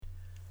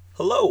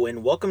Hello,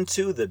 and welcome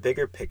to The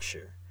Bigger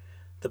Picture,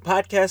 the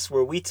podcast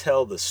where we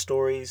tell the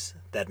stories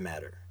that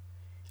matter.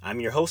 I'm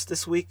your host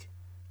this week,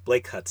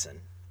 Blake Hudson.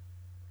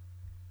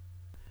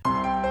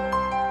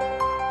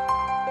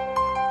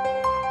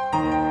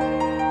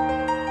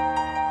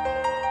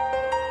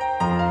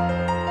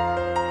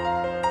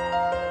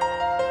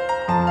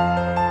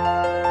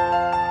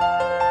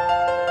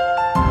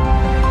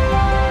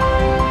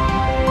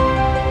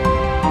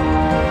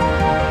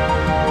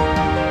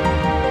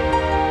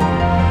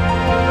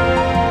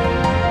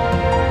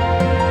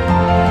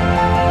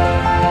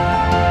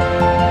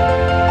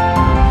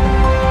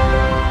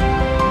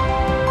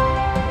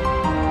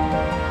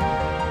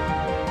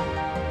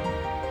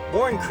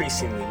 More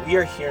increasingly, we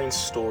are hearing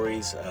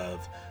stories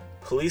of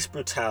police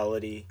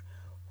brutality,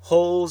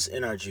 holes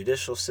in our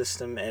judicial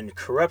system, and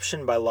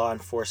corruption by law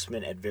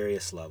enforcement at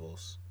various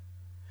levels.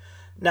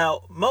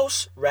 Now,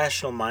 most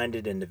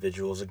rational-minded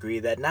individuals agree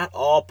that not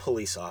all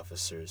police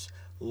officers,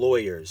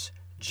 lawyers,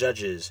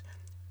 judges,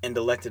 and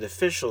elected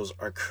officials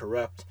are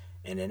corrupt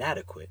and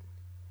inadequate.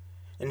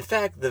 In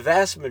fact, the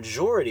vast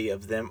majority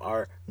of them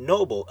are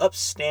noble,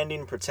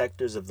 upstanding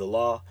protectors of the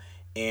law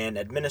and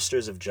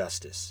administrators of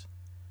justice.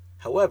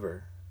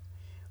 However,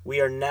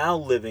 we are now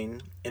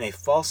living in a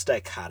false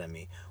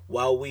dichotomy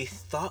while we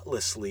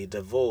thoughtlessly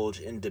divulge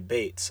in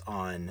debates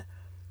on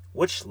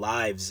which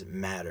lives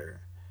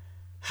matter,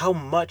 how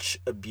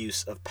much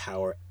abuse of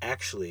power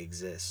actually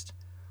exists,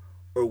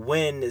 or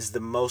when is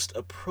the most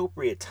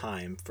appropriate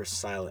time for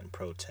silent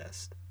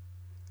protest.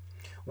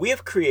 We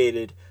have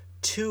created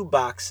two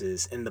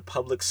boxes in the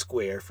public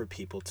square for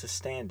people to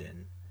stand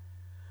in.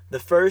 The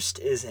first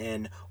is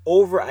an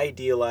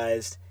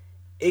over-idealized,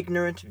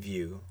 ignorant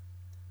view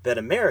that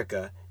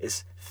America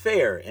is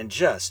fair and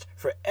just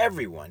for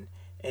everyone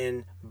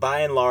and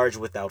by and large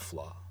without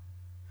flaw,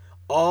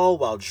 all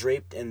while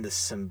draped in the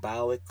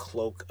symbolic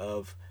cloak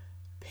of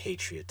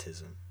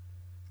patriotism.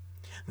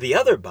 The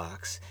other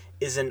box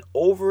is an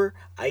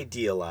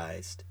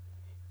over-idealized,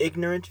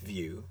 ignorant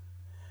view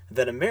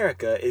that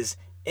America is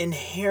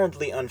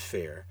inherently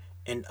unfair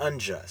and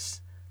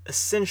unjust,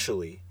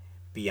 essentially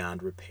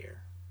beyond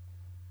repair.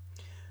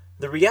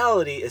 The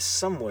reality is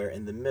somewhere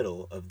in the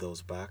middle of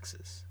those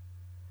boxes.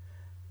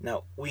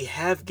 Now, we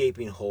have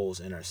gaping holes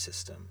in our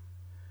system,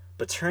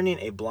 but turning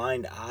a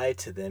blind eye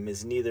to them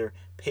is neither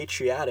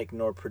patriotic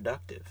nor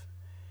productive.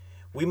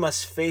 We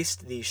must face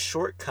these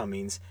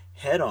shortcomings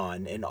head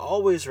on and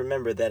always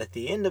remember that at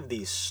the end of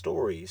these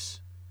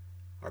stories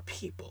are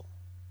people.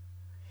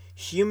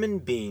 Human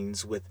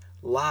beings with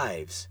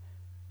lives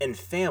and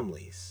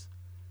families.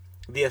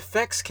 The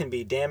effects can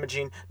be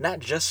damaging not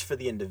just for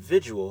the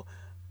individual,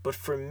 but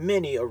for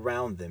many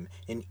around them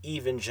and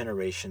even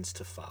generations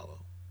to follow.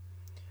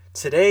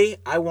 Today,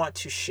 I want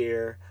to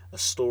share a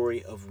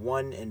story of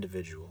one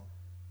individual.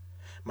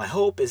 My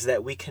hope is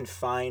that we can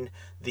find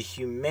the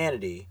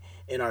humanity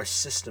in our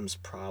system's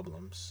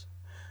problems,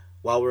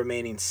 while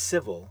remaining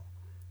civil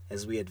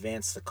as we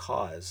advance the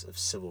cause of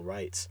civil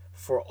rights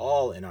for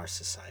all in our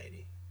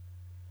society.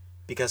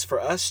 Because for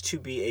us to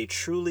be a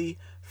truly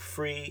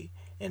free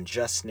and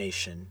just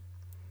nation,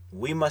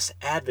 we must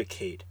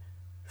advocate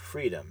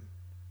freedom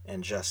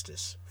and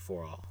justice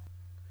for all.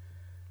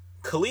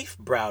 Kalief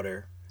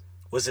Browder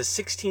was a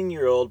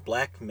 16-year-old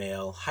black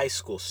male high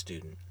school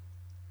student.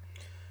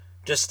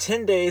 Just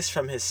 10 days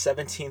from his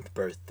 17th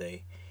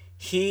birthday,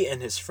 he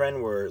and his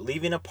friend were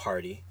leaving a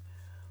party,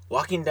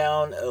 walking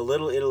down a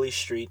Little Italy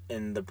street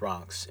in the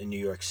Bronx in New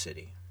York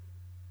City,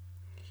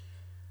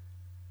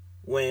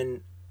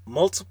 when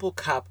multiple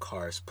cop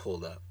cars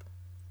pulled up.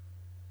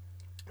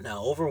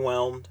 Now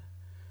overwhelmed,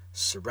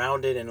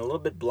 surrounded, and a little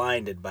bit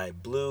blinded by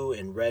blue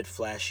and red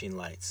flashing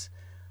lights,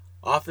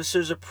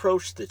 officers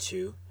approached the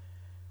two,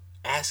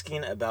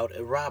 asking about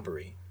a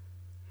robbery.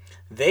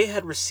 They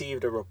had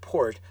received a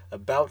report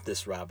about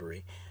this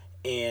robbery,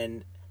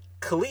 and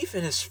Kalief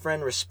and his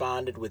friend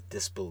responded with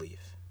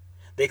disbelief.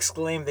 They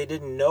exclaimed they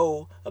didn't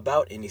know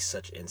about any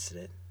such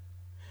incident.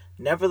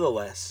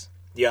 Nevertheless,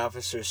 the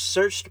officers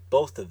searched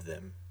both of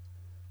them.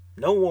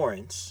 No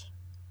warrants,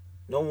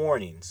 no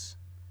warnings,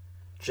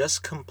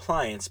 just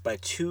compliance by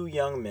two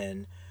young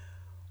men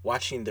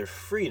watching their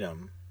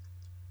freedom,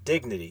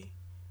 dignity,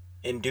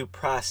 and due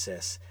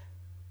process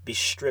be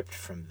stripped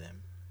from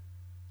them.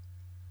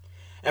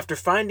 After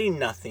finding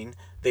nothing,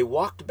 they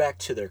walked back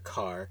to their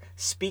car,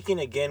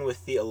 speaking again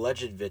with the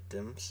alleged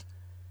victims,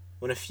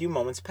 when a few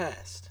moments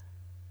passed.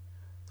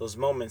 Those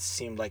moments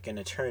seemed like an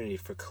eternity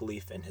for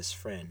Kalief and his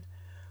friend.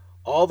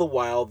 All the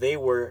while, they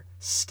were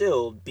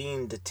still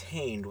being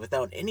detained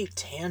without any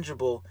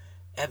tangible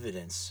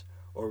evidence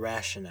or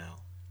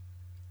rationale.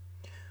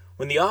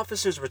 When the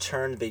officers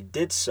returned, they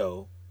did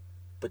so,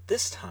 but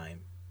this time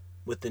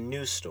with the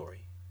new story.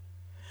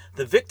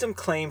 The victim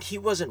claimed he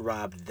wasn't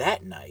robbed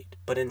that night,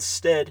 but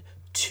instead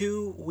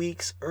 2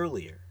 weeks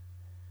earlier.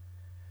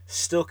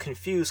 Still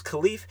confused,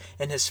 Kalief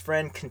and his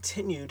friend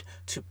continued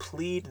to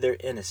plead their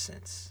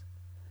innocence.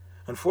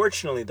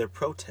 Unfortunately, their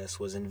protest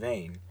was in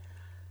vain,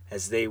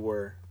 as they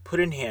were put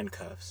in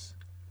handcuffs,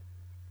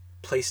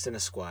 placed in a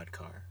squad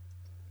car.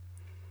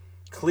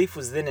 Kalief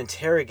was then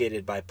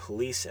interrogated by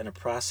police and a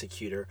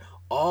prosecutor,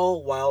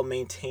 all while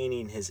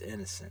maintaining his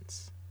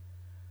innocence.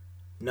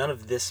 None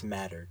of this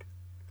mattered.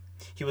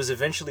 He was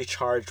eventually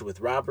charged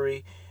with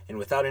robbery, and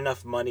without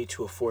enough money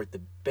to afford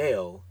the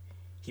bail,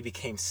 he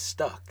became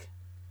stuck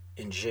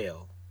in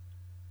jail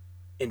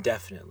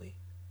indefinitely.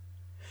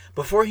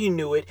 Before he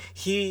knew it,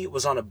 he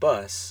was on a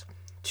bus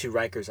to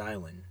Rikers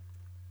Island,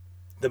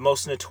 the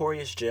most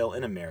notorious jail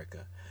in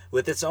America,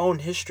 with its own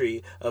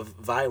history of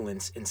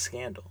violence and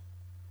scandal.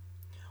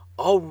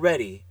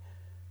 Already,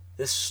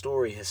 this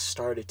story has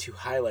started to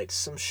highlight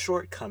some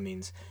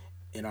shortcomings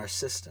in our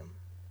system.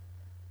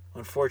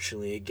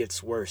 Unfortunately, it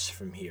gets worse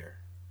from here.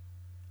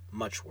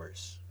 Much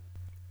worse.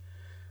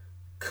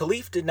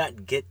 Kalief did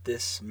not get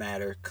this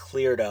matter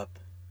cleared up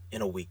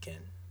in a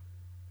weekend.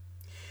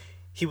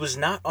 He was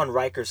not on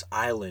Rikers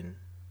Island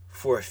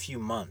for a few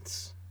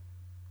months.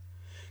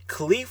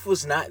 Kalief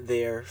was not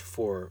there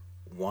for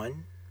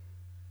 1,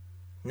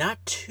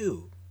 not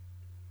 2,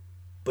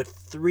 but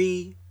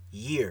 3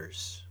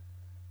 years.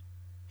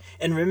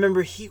 And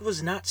remember, he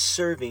was not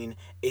serving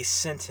a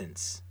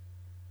sentence.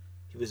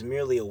 He was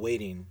merely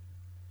awaiting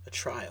a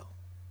trial.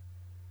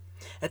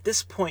 At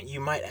this point, you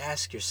might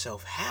ask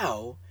yourself,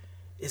 how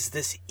is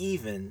this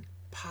even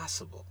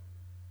possible?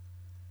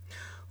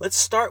 Let's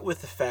start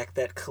with the fact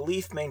that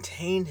Kalief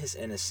maintained his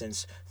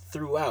innocence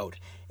throughout,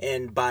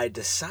 and by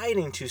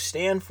deciding to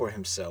stand for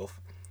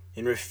himself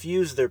and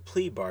refuse their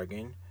plea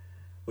bargain,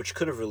 which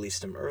could have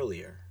released him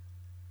earlier.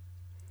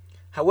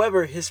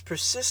 However, his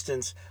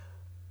persistence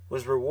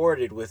was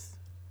rewarded with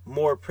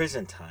more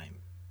prison time,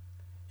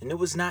 and it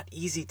was not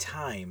easy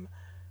time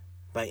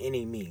by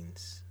any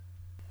means.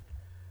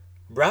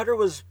 Browder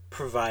was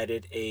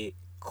provided a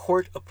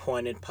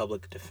court-appointed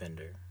public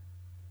defender.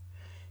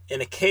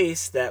 In a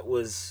case that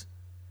was,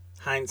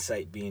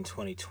 hindsight being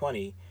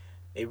 2020,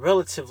 a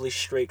relatively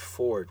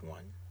straightforward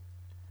one.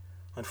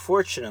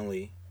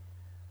 Unfortunately,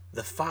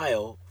 the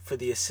file for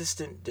the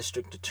assistant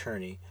district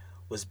attorney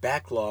was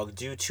backlogged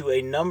due to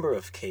a number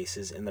of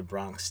cases in the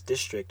Bronx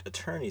District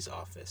Attorney's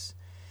Office.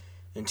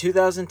 In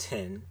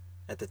 2010,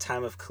 at the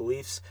time of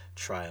Kalief's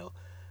trial,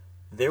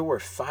 there were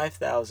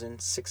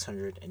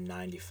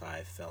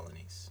 5,695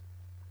 felonies.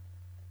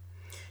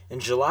 In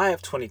July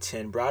of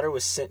 2010, Browder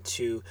was sent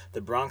to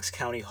the Bronx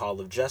County Hall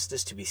of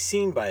Justice to be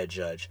seen by a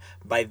judge.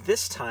 By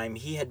this time,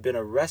 he had been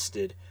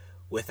arrested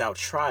without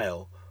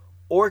trial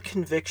or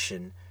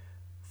conviction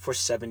for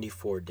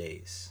 74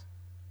 days.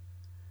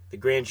 The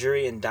grand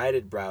jury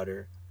indicted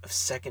Browder of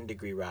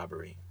second-degree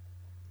robbery.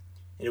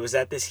 And it was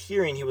at this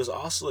hearing he was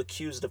also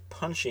accused of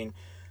punching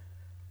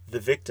the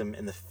victim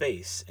in the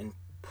face and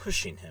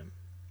pushing him.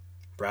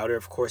 Browder,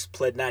 of course,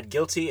 pled not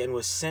guilty and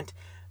was sent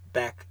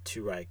back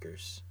to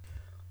Rikers.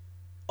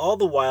 All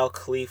the while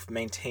Kalief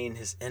maintained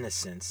his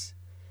innocence,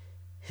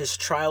 his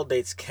trial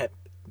dates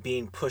kept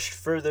being pushed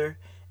further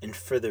and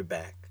further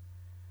back.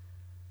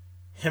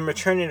 Him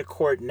returning to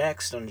court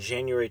next on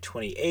January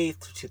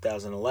 28th,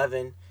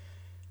 2011.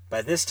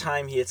 By this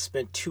time, he had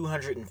spent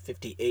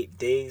 258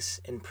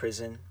 days in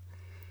prison,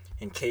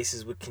 and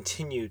cases would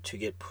continue to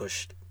get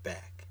pushed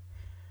back.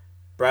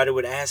 Browder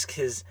would ask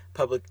his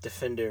public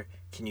defender,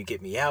 "Can you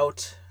get me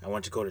out? I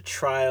want to go to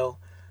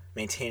trial,"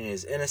 maintaining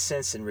his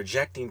innocence and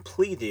rejecting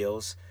plea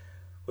deals,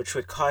 which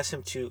would cause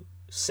him to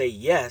say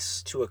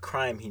yes to a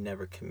crime he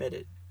never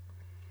committed.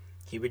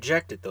 He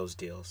rejected those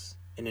deals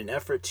in an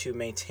effort to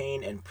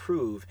maintain and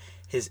prove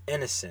his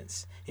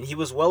innocence, and he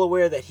was well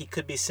aware that he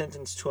could be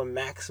sentenced to a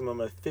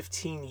maximum of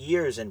 15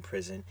 years in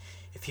prison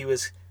if he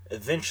was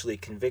eventually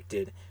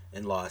convicted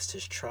and lost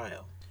his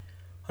trial.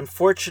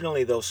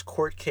 Unfortunately, those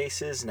court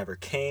cases never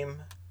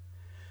came.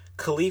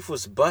 Kalief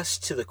was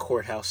bused to the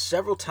courthouse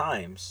several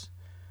times,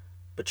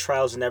 but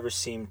trials never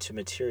seemed to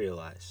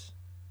materialize.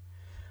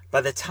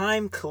 By the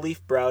time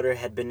Kalief Browder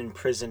had been in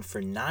prison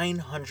for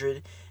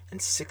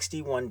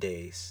 961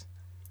 days,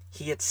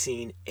 he had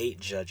seen 8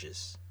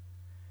 judges.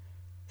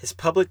 His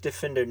public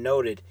defender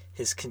noted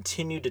his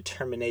continued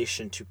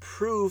determination to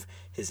prove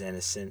his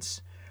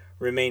innocence,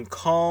 remain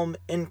calm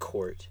in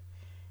court,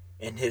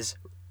 and his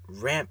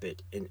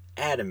rampant and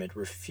adamant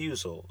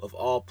refusal of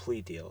all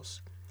plea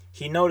deals.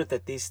 He noted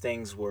that these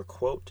things were,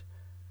 quote,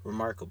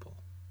 remarkable.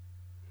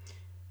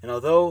 And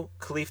although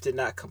Kalief did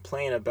not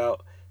complain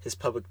about his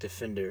public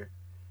defender,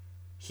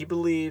 he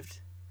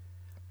believed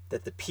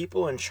that the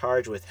people in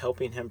charge with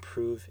helping him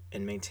prove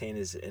and maintain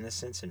his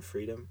innocence and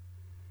freedom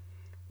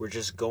were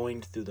just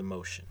going through the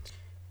motions.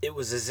 It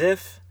was as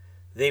if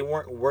they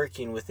weren't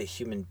working with a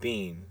human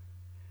being,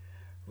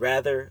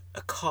 rather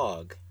a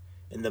cog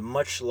in the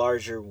much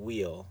larger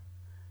wheel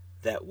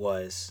that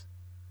was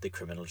the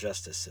criminal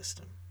justice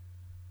system.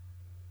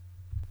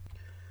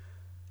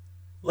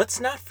 Let's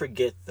not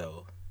forget,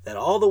 though, that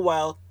all the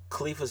while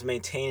Kalief was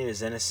maintaining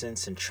his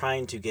innocence and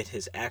trying to get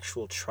his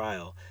actual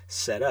trial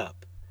set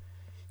up,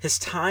 his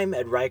time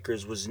at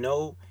Rikers was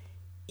no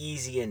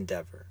easy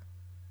endeavor.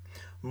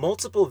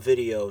 Multiple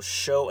videos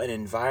show an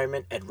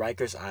environment at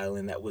Rikers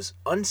Island that was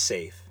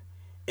unsafe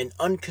and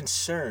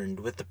unconcerned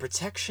with the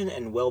protection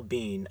and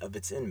well-being of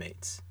its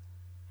inmates.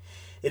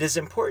 It is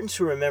important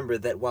to remember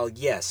that while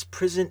yes,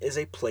 prison is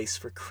a place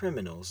for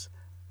criminals,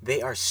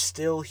 they are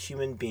still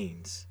human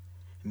beings,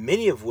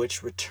 many of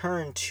which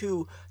return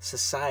to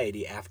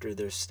society after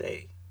their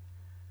stay.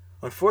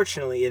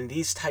 Unfortunately, in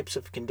these types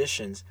of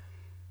conditions,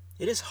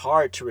 it is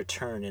hard to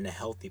return in a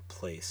healthy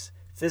place,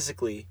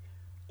 physically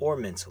or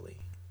mentally.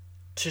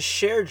 To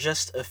share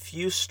just a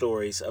few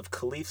stories of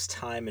Kalief's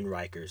time in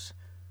Rikers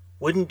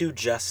wouldn't do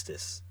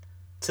justice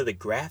to the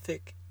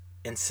graphic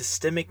and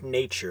systemic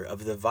nature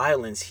of the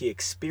violence he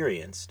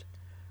experienced,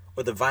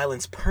 or the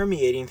violence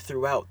permeating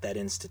throughout that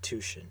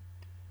institution.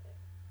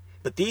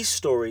 But these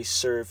stories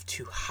serve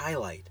to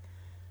highlight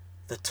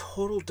the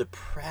total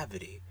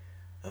depravity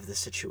of the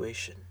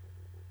situation.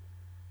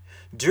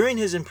 During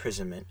his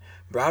imprisonment,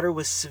 Browder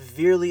was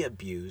severely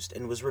abused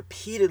and was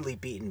repeatedly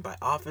beaten by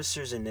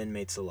officers and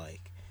inmates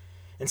alike.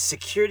 In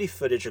security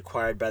footage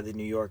acquired by the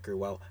New Yorker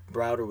while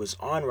Browder was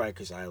on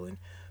Rikers Island,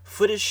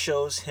 footage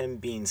shows him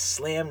being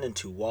slammed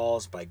into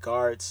walls by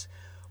guards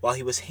while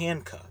he was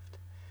handcuffed.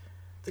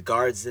 The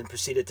guards then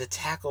proceeded to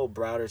tackle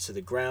Browder to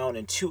the ground,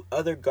 and 2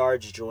 other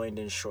guards joined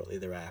in shortly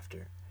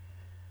thereafter.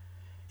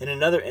 In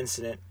another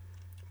incident,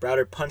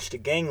 Browder punched a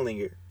gang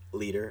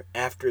leader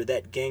after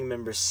that gang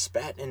member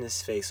spat in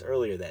his face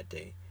earlier that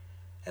day.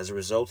 As a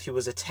result, he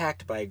was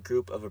attacked by a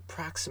group of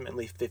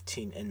approximately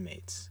 15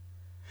 inmates.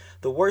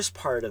 The worst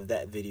part of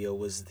that video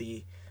was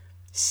the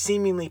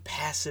seemingly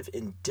passive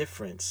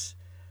indifference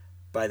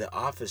by the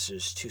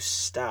officers to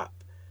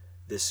stop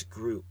this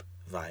group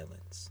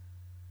violence.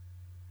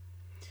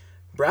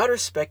 Browder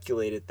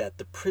speculated that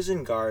the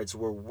prison guards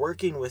were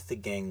working with the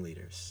gang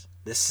leaders.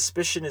 This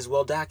suspicion is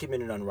well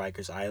documented on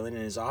Rikers Island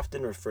and is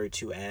often referred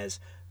to as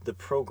the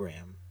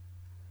program.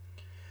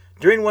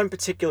 During one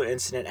particular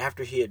incident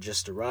after he had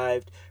just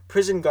arrived,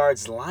 prison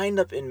guards lined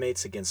up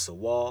inmates against the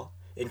wall,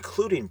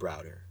 including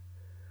Browder,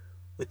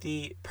 with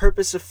the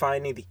purpose of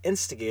finding the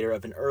instigator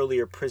of an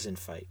earlier prison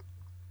fight.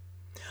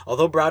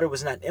 Although Browder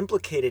was not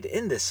implicated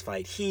in this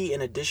fight, he,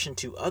 in addition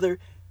to other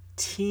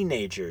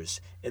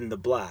teenagers in the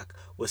block,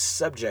 was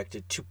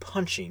subjected to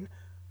punching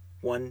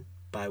one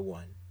by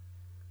one.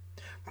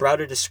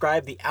 Browder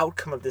described the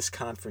outcome of this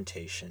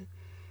confrontation.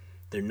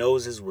 Their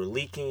noses were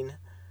leaking,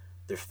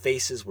 their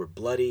faces were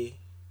bloody,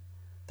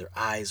 their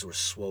eyes were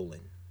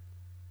swollen.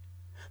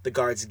 The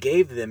guards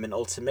gave them an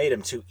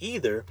ultimatum to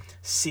either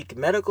seek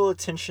medical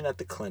attention at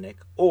the clinic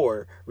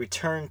or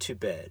return to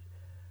bed,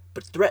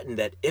 but threatened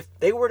that if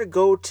they were to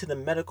go to the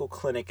medical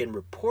clinic and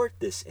report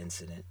this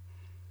incident,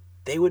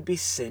 they would be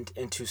sent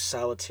into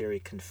solitary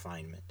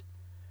confinement.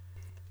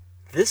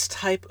 This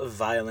type of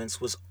violence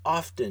was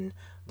often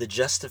the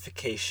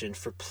justification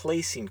for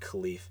placing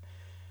Kalief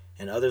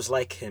and others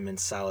like him in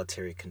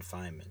solitary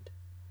confinement.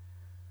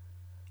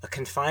 A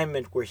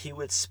confinement where he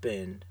would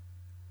spend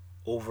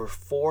over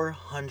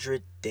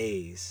 400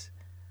 days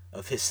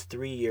of his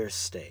 3-year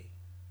stay.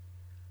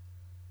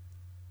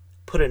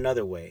 Put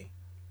another way,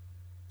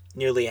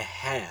 nearly a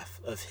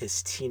half of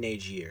his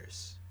teenage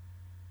years.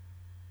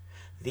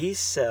 These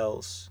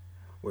cells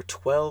were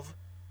 12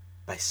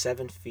 by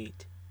 7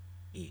 feet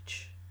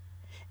each.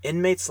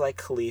 Inmates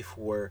like Kalief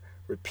were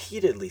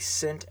repeatedly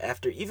sent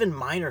after even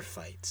minor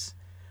fights,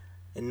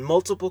 and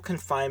multiple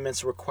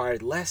confinements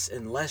required less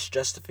and less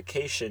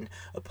justification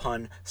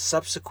upon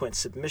subsequent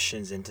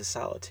submissions into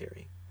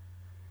solitary.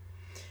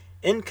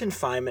 In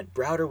confinement,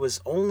 Browder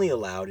was only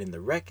allowed in the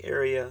rec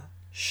area,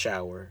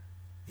 shower,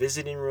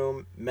 visiting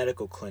room,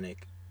 medical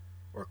clinic,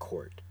 or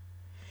court,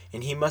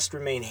 and he must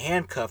remain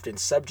handcuffed and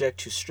subject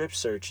to strip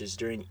searches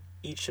during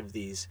each of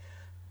these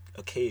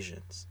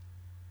occasions.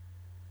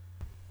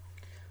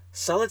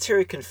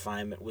 Solitary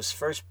confinement was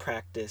first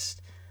practiced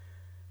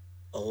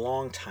a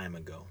long time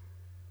ago,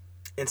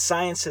 and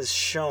science has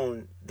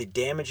shown the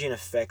damaging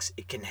effects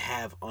it can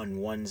have on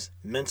one's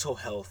mental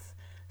health,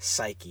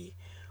 psyche,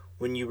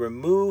 when you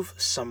remove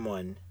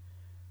someone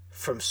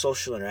from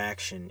social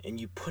interaction and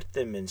you put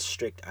them in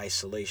strict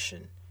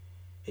isolation.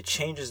 It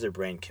changes their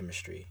brain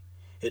chemistry,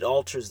 it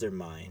alters their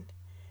mind,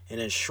 and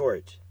in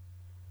short,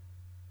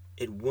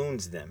 it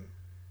wounds them.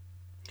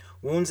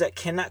 Wounds that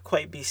cannot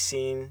quite be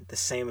seen the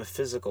same a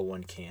physical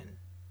one can,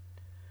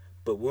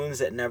 but wounds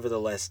that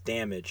nevertheless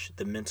damage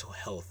the mental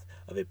health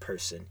of a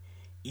person,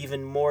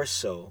 even more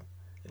so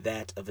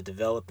that of a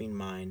developing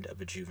mind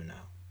of a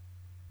juvenile.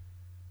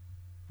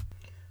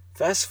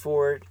 Fast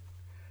forward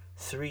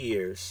 3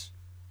 years,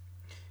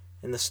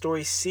 and the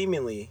story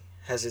seemingly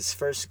has its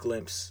first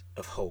glimpse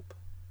of hope.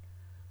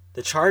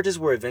 The charges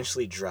were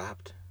eventually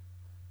dropped,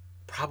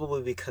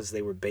 probably because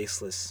they were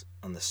baseless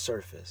on the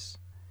surface,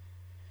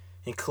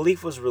 and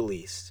Kalief was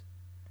released,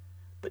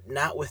 but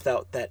not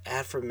without that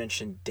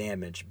aforementioned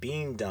damage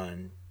being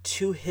done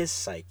to his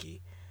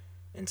psyche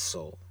and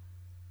soul.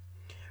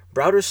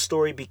 Browder's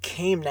story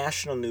became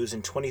national news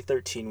in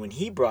 2013 when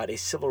he brought a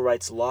civil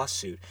rights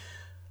lawsuit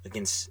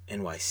against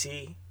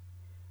NYC,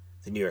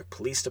 the New York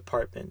Police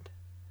Department,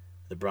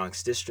 the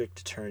Bronx District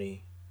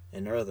Attorney,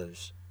 and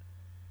others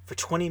for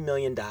 $20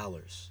 million,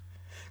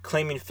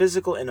 claiming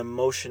physical and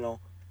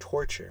emotional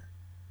torture.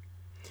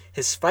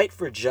 His fight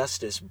for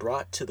justice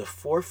brought to the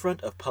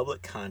forefront of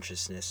public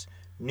consciousness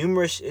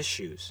numerous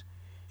issues,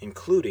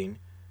 including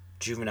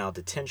juvenile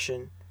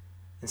detention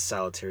and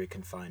solitary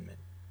confinement.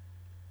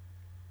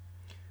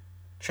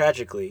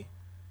 Tragically,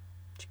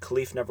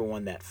 Kalief never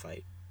won that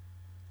fight.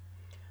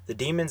 The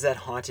demons that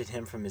haunted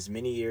him from his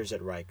many years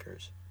at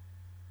Rikers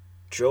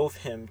drove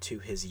him to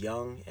his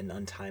young and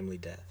untimely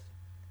death.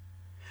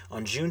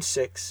 On June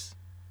 6,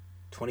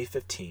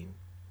 2015,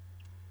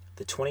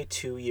 the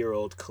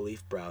 22-year-old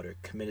Kalief Browder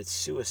committed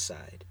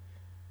suicide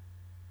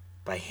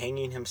by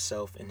hanging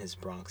himself in his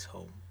Bronx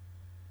home.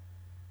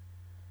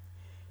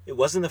 It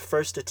wasn't the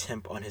first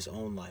attempt on his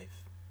own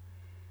life.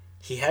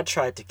 He had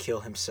tried to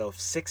kill himself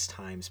 6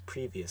 times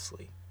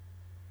previously,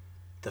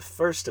 the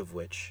first of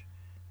which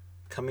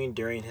coming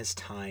during his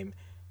time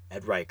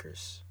at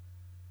Rikers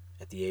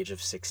at the age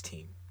of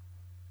 16.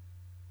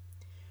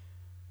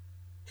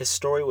 His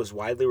story was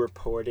widely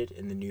reported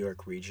in the New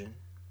York region,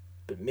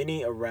 but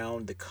many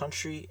around the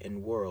country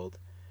and world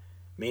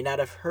may not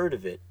have heard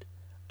of it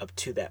up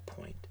to that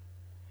point.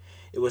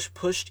 It was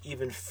pushed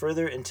even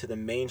further into the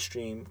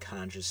mainstream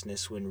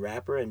consciousness when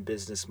rapper and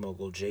business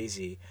mogul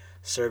Jay-Z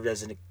served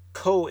as a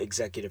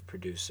co-executive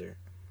producer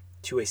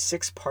to a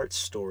 6-part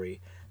story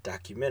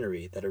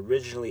documentary that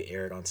originally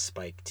aired on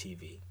Spike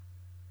TV.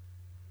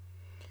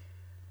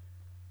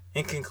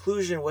 In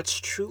conclusion, what's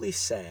truly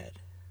sad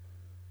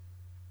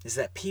is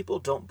that people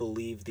don't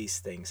believe these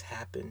things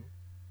happen,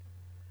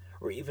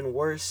 or even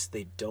worse,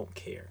 they don't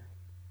care.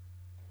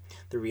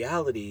 The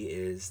reality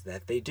is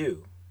that they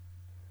do,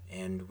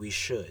 and we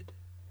should.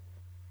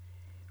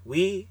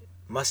 We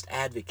must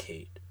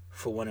advocate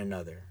for one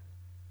another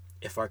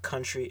if our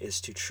country is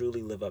to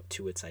truly live up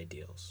to its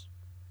ideals.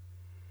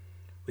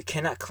 We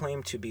cannot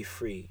claim to be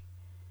free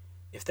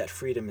if that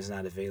freedom is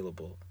not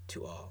available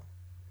to all.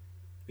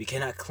 We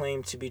cannot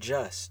claim to be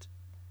just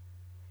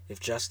if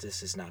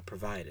justice is not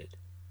provided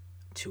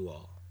to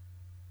all.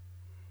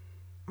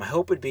 My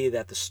hope would be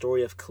that the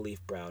story of Kalief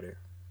Browder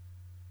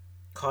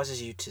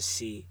causes you to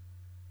see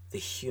the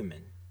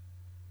human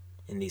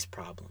in these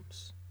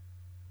problems,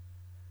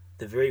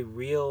 the very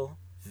real,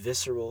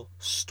 visceral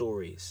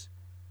stories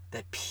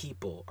that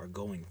people are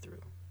going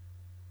through.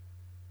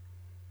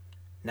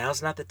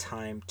 Now's not the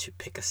time to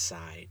pick a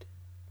side,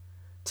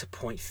 to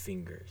point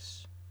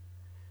fingers.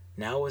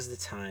 Now is the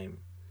time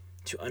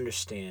to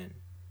understand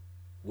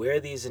where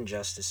these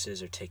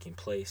injustices are taking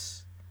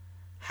place,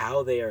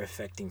 how they are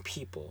affecting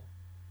people,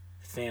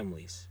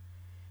 families,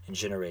 and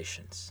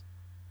generations.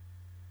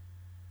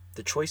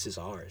 The choice is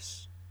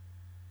ours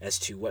as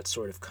to what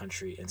sort of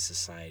country and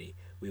society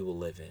we will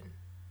live in.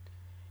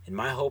 And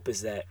my hope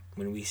is that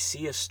when we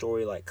see a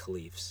story like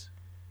Kalief's,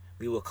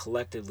 we will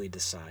collectively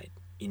decide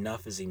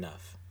enough is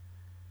enough,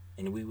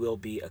 and we will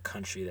be a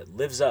country that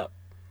lives up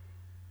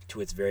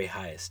to its very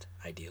highest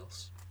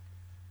ideals.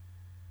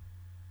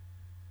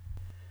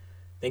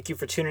 Thank you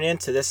for tuning in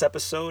to this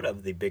episode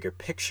of The Bigger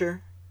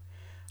Picture.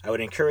 I would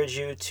encourage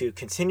you to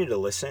continue to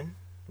listen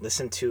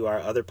to our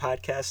other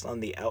podcasts on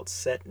the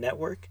Outset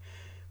Network,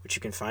 which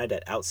you can find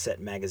at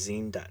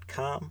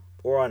outsetmagazine.com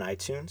or on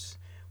iTunes.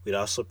 We'd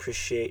also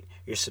appreciate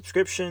your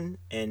subscription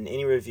and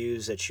any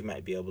reviews that you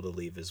might be able to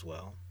leave as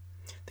well.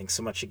 Thanks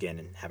so much again,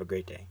 and have a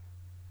great day.